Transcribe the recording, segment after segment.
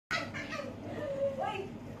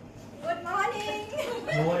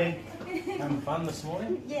Having fun this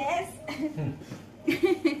morning? Yes.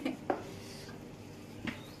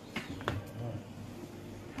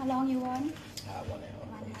 How long you want? 1 hour. 1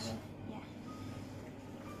 hour. Yeah.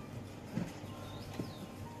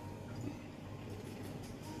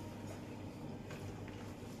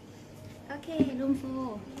 Okay, room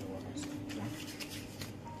 4.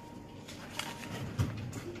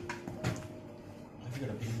 Have you got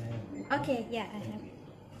a bin there? Okay, yeah, I have.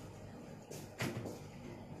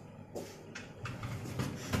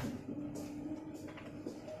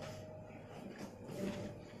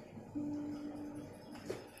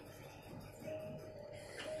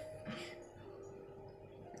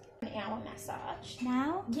 Hour massage.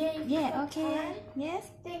 Now? Yeah, Okay. time.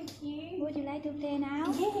 Yes. Thank you. Would you like to play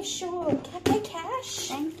now? Yeah, sure. Can I pay cash?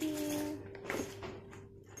 Thank you.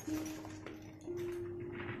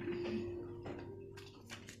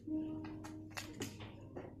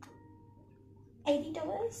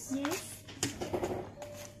 $80? Yes.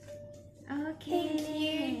 Okay. Thank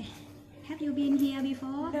you. Have you been here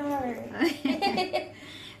before? No.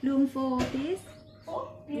 Room 4, please. Oh,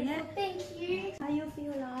 beautiful. Yeah. Thank you. How you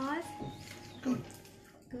feel lost? Good.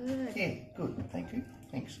 Good. Yeah, good. Thank you.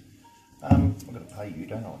 Thanks. I've got to pay you,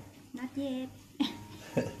 don't I? Not yet.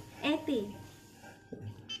 80.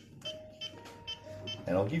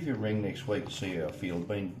 And I'll give you a ring next week to see how I feel. I've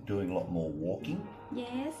been doing a lot more walking.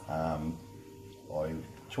 Yes. I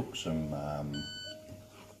took some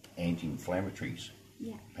anti-inflammatories,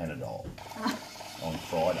 Yeah. Panadol, on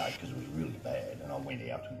Friday because it was really bad, and I went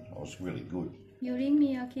out and I was really good. You ring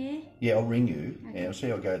me, okay? Yeah, I'll ring you. Okay. And I'll see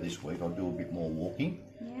how I go this week. I'll do a bit more walking.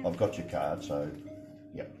 Yeah. I've got your card, so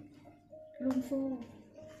yep. Room 4.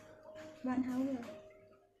 1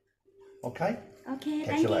 hour. Okay. Okay, Catch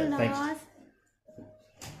thank you you, later. Thanks. Lost.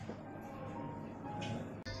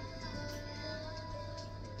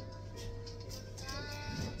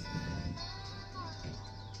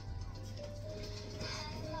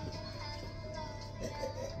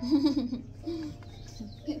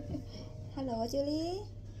 Hello, Julie.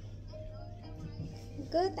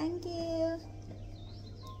 Good, thank you.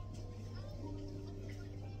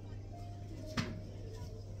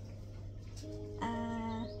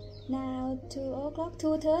 Now 2 o'clock,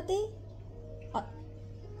 2:30,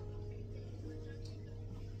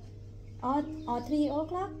 or 3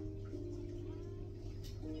 o'clock.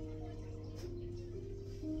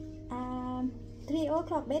 3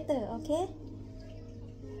 o'clock better, okay?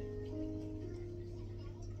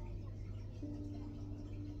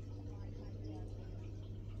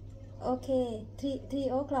 Okay, 3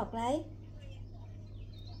 o'clock, right?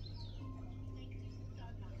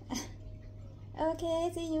 Okay,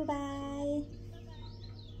 see you, bye.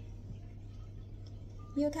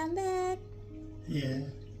 You come back. Yeah,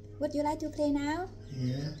 Would you like to play now?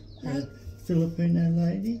 yeah. Like- Filipino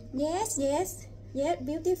lady? Yes, yes. Yeah,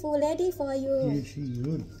 beautiful lady for you. Yeah, she's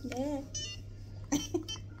good. Yeah.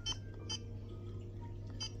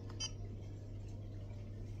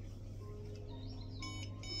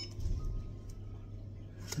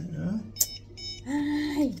 Right?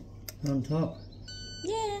 Hi. On top.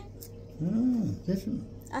 Yeah. Oh, different.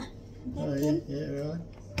 Ah, Oh, napkin. yeah, right.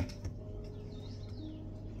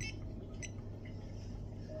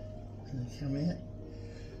 Come out.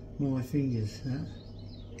 My fingers, huh?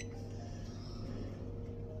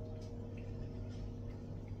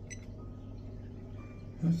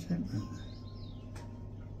 What's happening?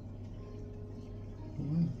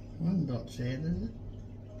 One dot's out, is it?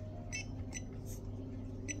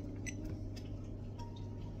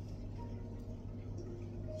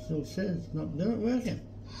 Still says not working.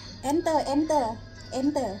 Enter, enter,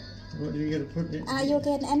 enter. What do you got to put in? You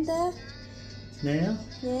can enter. Now?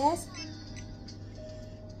 Yes.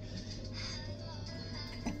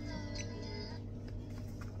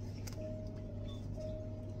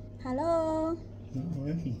 Hello. Not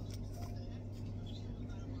working.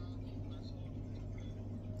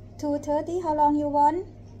 2:30. How long you want?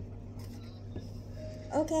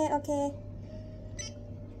 Okay, okay.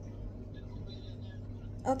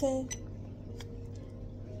 Okay.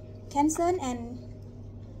 Cancel and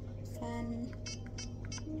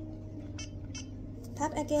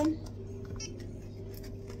tap again.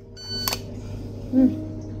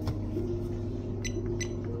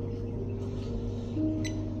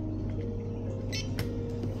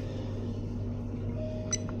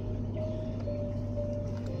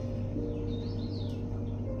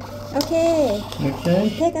 Okay. Okay.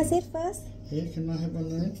 Take a seat first. Yeah, can I have one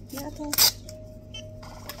there? Yeah, okay.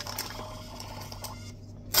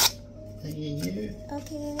 Thank you.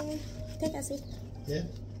 Okay. Take a seat. Yeah.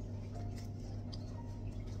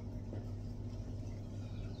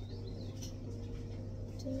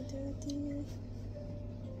 2:30.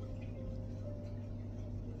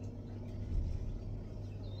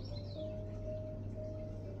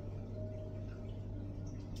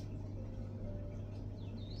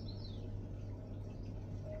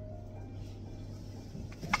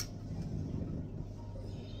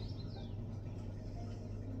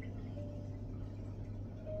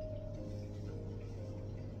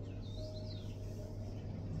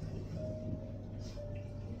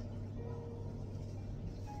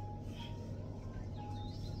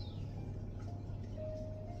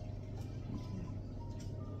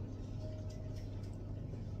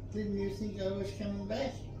 Didn't you think I was coming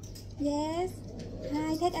back? Yes.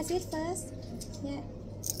 Hi, take a seat first. Yeah.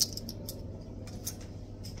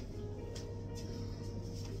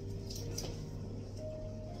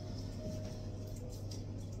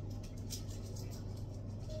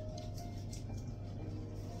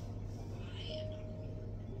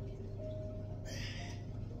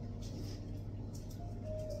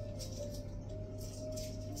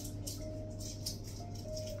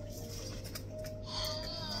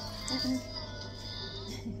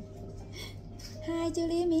 Hi,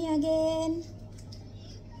 Julie, me again.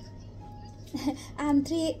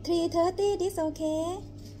 3:30. This okay?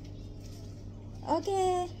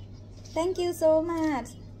 Okay. Thank you so much.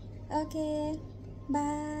 Okay.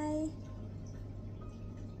 Bye.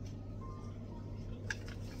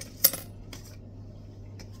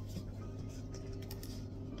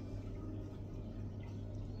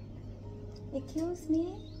 Excuse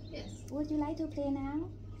me. Yes. Would you like to play now?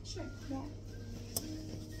 Sure. Yeah.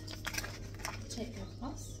 Check your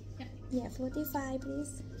pulse. Yep. Yeah, 45,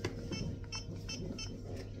 please.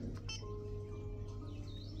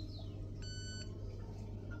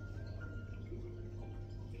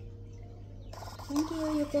 Thank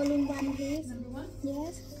you. You go room 1, please. Number 1.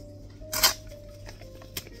 Yes.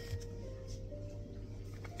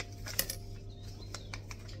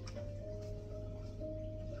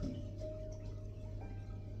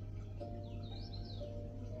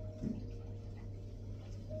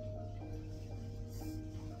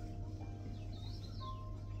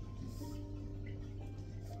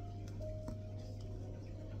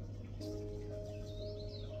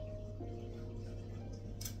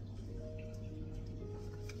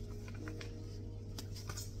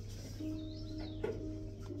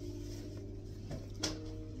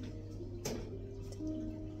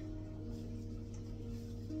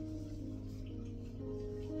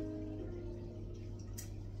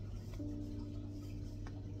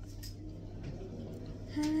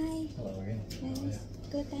 Hi. Hello again. Yes.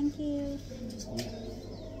 Good, thank you.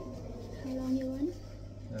 How long you want?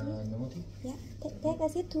 90. Yeah. Take a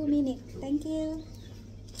seat 2 minutes. Thank you.